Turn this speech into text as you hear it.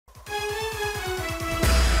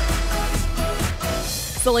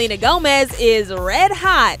Selena Gomez is red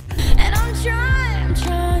hot. And I'm trying.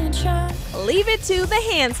 Leave it to the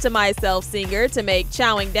Hands to Myself singer to make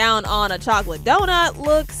chowing down on a chocolate donut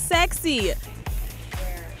look sexy.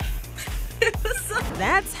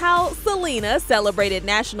 That's how Selena celebrated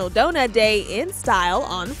National Donut Day in style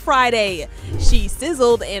on Friday. She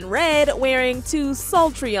sizzled in red, wearing two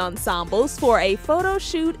sultry ensembles for a photo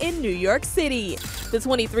shoot in New York City. The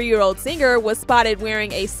 23-year-old singer was spotted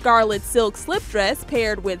wearing a scarlet silk slip dress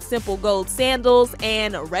paired with simple gold sandals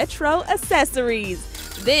and retro accessories.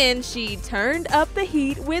 Then she turned up the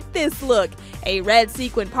heat with this look, a red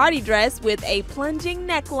sequin party dress with a plunging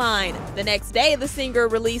neckline. The next day, the singer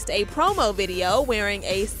released a promo video wearing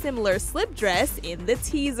a similar slip dress in the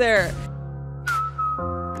teaser.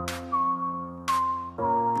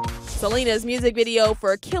 Selena's music video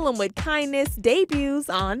for Kill 'Em With Kindness debuts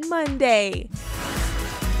on Monday.